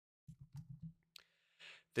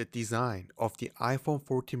The design of the iPhone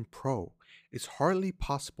 14 Pro is hardly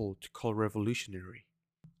possible to call revolutionary.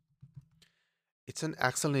 It's an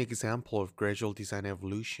excellent example of gradual design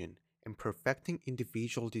evolution and perfecting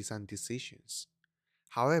individual design decisions.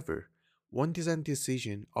 However, one design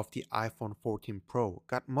decision of the iPhone 14 Pro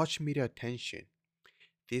got much media attention.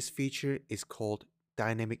 This feature is called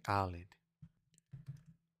Dynamic Island.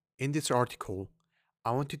 In this article,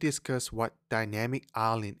 I want to discuss what Dynamic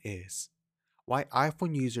Island is, why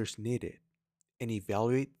iPhone users need it, and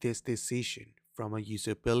evaluate this decision from a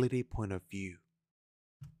usability point of view.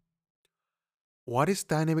 What is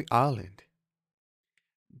Dynamic Island?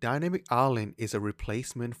 Dynamic Island is a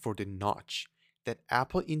replacement for the notch that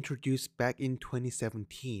Apple introduced back in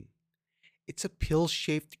 2017. It's a pill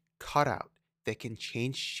shaped cutout that can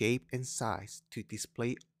change shape and size to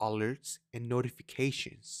display alerts and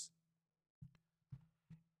notifications.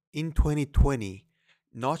 In 2020,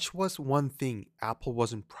 notch was one thing Apple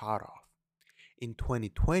wasn't proud of. In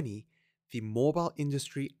 2020, the mobile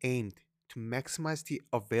industry aimed to maximize the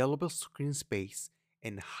available screen space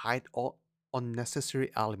and hide all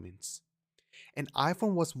unnecessary elements. And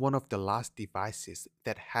iPhone was one of the last devices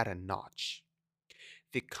that had a notch.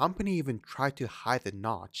 The company even tried to hide the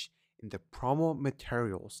notch in the promo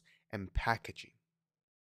materials and packaging.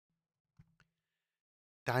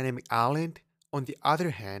 Dynamic Island, on the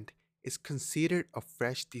other hand, is considered a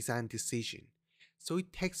fresh design decision, so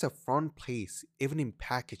it takes a front place even in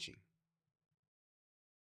packaging.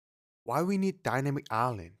 Why we need Dynamic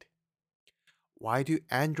Island? Why do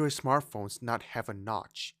Android smartphones not have a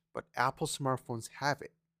notch, but Apple smartphones have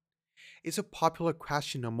it? It's a popular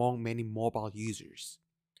question among many mobile users.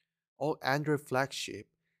 All Android flagships,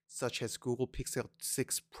 such as Google Pixel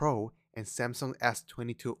 6 Pro and Samsung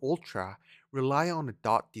S22 Ultra, rely on a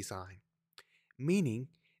dot design, meaning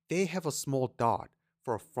they have a small dot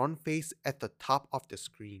for a front face at the top of the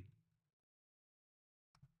screen.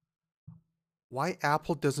 Why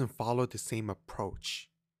Apple doesn't follow the same approach?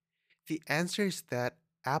 The answer is that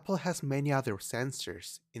Apple has many other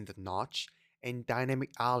sensors in the notch and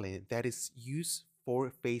dynamic island that is used for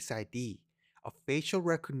Face ID, a facial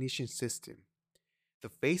recognition system. The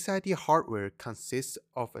Face ID hardware consists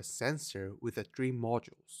of a sensor with three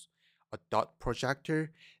modules: a dot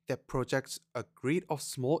projector that projects a grid of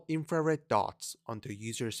small infrared dots on the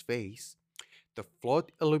user's face, the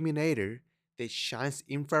float illuminator that shines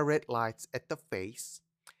infrared lights at the face,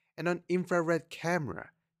 and an infrared camera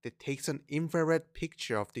that takes an infrared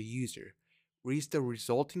picture of the user, reads the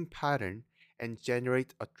resulting pattern, and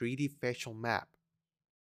generates a 3D facial map.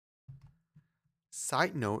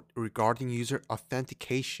 Side note regarding user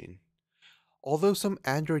authentication: although some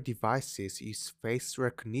Android devices use face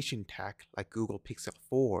recognition tech like Google Pixel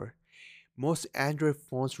 4, most Android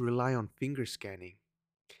phones rely on finger scanning.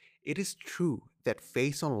 It is true that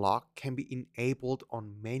Face Unlock can be enabled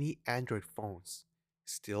on many Android phones.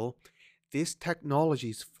 Still, this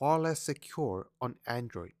technology is far less secure on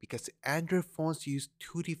Android because Android phones use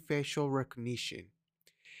 2D facial recognition.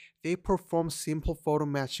 They perform simple photo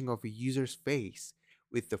matching of a user's face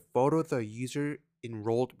with the photo the user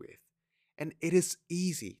enrolled with, and it is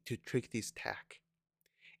easy to trick this tech.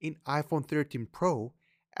 In iPhone 13 Pro,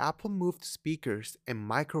 Apple moved speakers and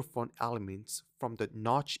microphone elements from the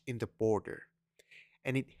notch in the border,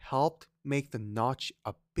 and it helped make the notch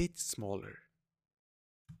a bit smaller.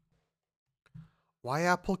 Why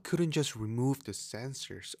Apple couldn't just remove the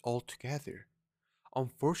sensors altogether?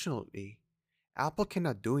 Unfortunately, Apple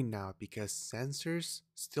cannot do it now because sensors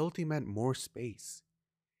still demand more space.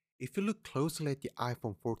 If you look closely at the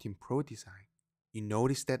iPhone 14 Pro design, you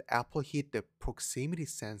notice that Apple hid the proximity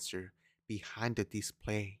sensor behind the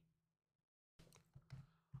display.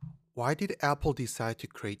 Why did Apple decide to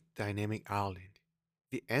create Dynamic Island?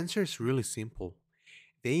 The answer is really simple.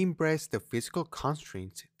 They embrace the physical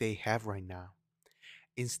constraints they have right now.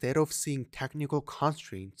 Instead of seeing technical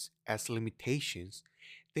constraints as limitations,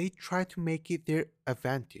 they try to make it their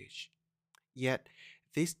advantage. Yet,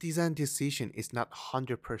 this design decision is not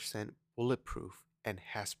 100% bulletproof and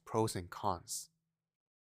has pros and cons.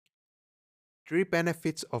 Three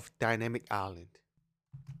benefits of Dynamic Island: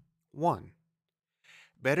 1.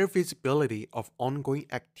 Better visibility of ongoing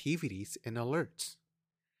activities and alerts.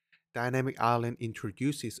 Dynamic Island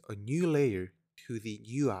introduces a new layer to the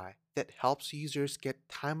UI that helps users get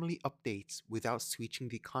timely updates without switching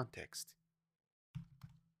the context.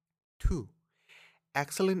 2.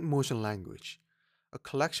 Excellent motion language. A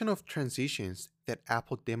collection of transitions that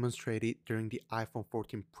Apple demonstrated during the iPhone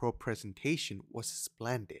 14 Pro presentation was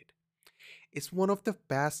splendid. It's one of the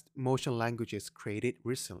best motion languages created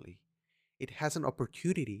recently. It has an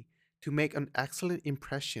opportunity to make an excellent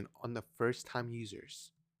impression on the first time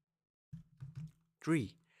users.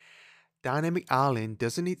 3. Dynamic island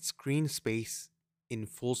doesn't need screen space in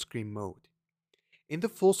full screen mode. In the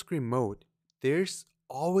full screen mode, there's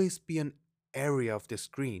always be an area of the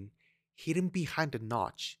screen hidden behind the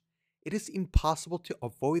notch. It is impossible to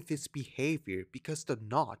avoid this behavior because the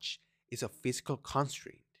notch is a physical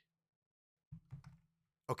constraint.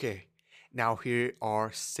 Okay, now here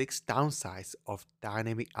are 6 downsides of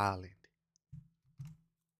dynamic island.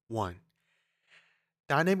 1.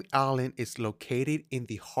 Dynamic island is located in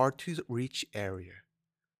the hard to reach area.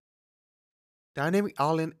 Dynamic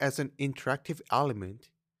island as an interactive element,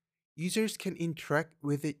 users can interact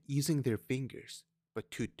with it using their fingers,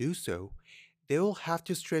 but to do so, they will have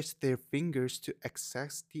to stretch their fingers to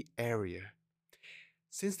access the area.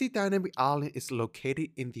 Since the dynamic island is located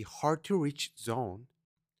in the hard to reach zone,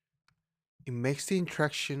 it makes the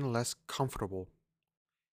interaction less comfortable.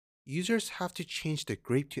 Users have to change the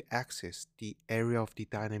grip to access the area of the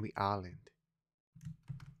dynamic island.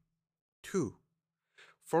 2.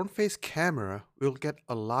 Front face camera will get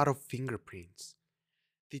a lot of fingerprints.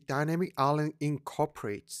 The dynamic island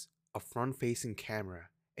incorporates a front facing camera,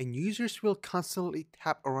 and users will constantly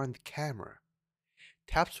tap around the camera.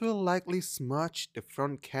 Taps will likely smudge the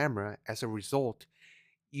front camera. As a result,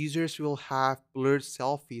 users will have blurred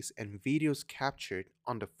selfies and videos captured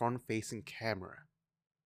on the front facing camera.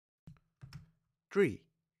 3.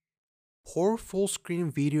 Poor full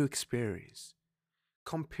screen video experience.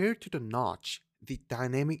 Compared to the notch, the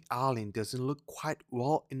dynamic island doesn't look quite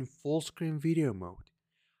well in full screen video mode.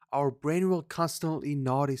 Our brain will constantly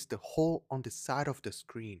notice the hole on the side of the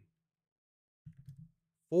screen.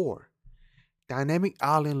 4. Dynamic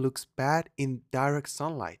island looks bad in direct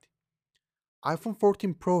sunlight. iPhone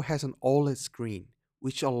 14 Pro has an OLED screen,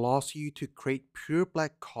 which allows you to create pure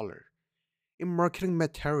black color. In marketing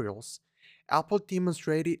materials, Apple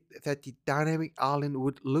demonstrated that the dynamic island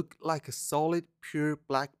would look like a solid pure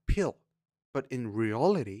black pill, but in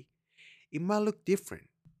reality, it might look different.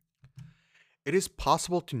 It is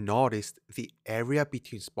possible to notice the area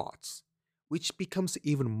between spots, which becomes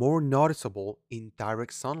even more noticeable in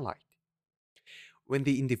direct sunlight. When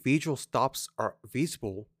the individual stops are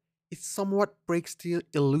visible, it somewhat breaks the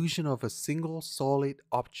illusion of a single solid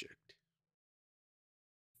object.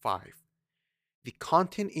 5. The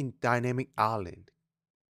content in Dynamic Island.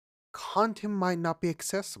 Content might not be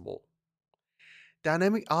accessible.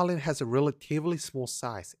 Dynamic Island has a relatively small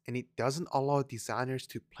size and it doesn't allow designers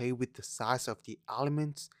to play with the size of the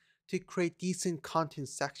elements to create decent content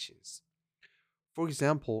sections. For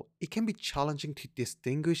example, it can be challenging to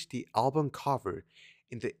distinguish the album cover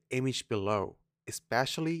in the image below,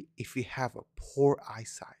 especially if you have a poor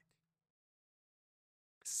eyesight.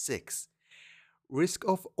 6. Risk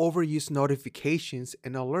of overuse notifications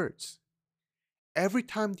and alerts. Every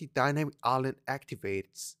time the dynamic island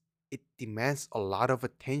activates, it demands a lot of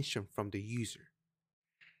attention from the user.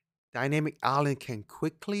 Dynamic island can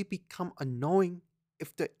quickly become annoying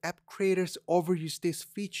if the app creators overuse this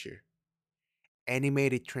feature.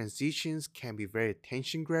 Animated transitions can be very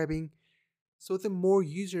attention grabbing, so the more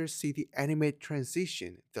users see the animated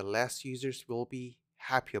transition, the less users will be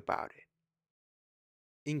happy about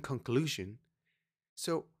it. In conclusion,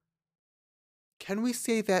 so can we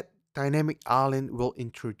say that Dynamic Island will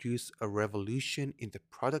introduce a revolution in the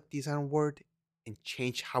product design world and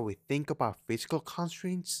change how we think about physical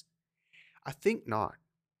constraints? I think not.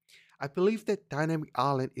 I believe that Dynamic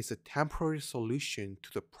Island is a temporary solution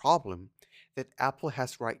to the problem that Apple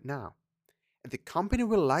has right now, and the company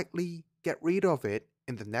will likely get rid of it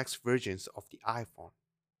in the next versions of the iPhone.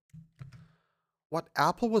 What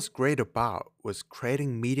Apple was great about was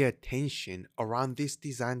creating media attention around this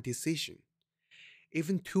design decision.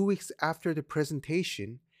 Even 2 weeks after the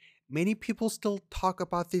presentation, many people still talk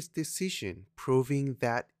about this decision, proving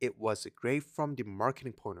that it was great from the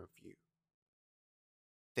marketing point of view.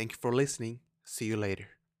 Thank you for listening. See you later.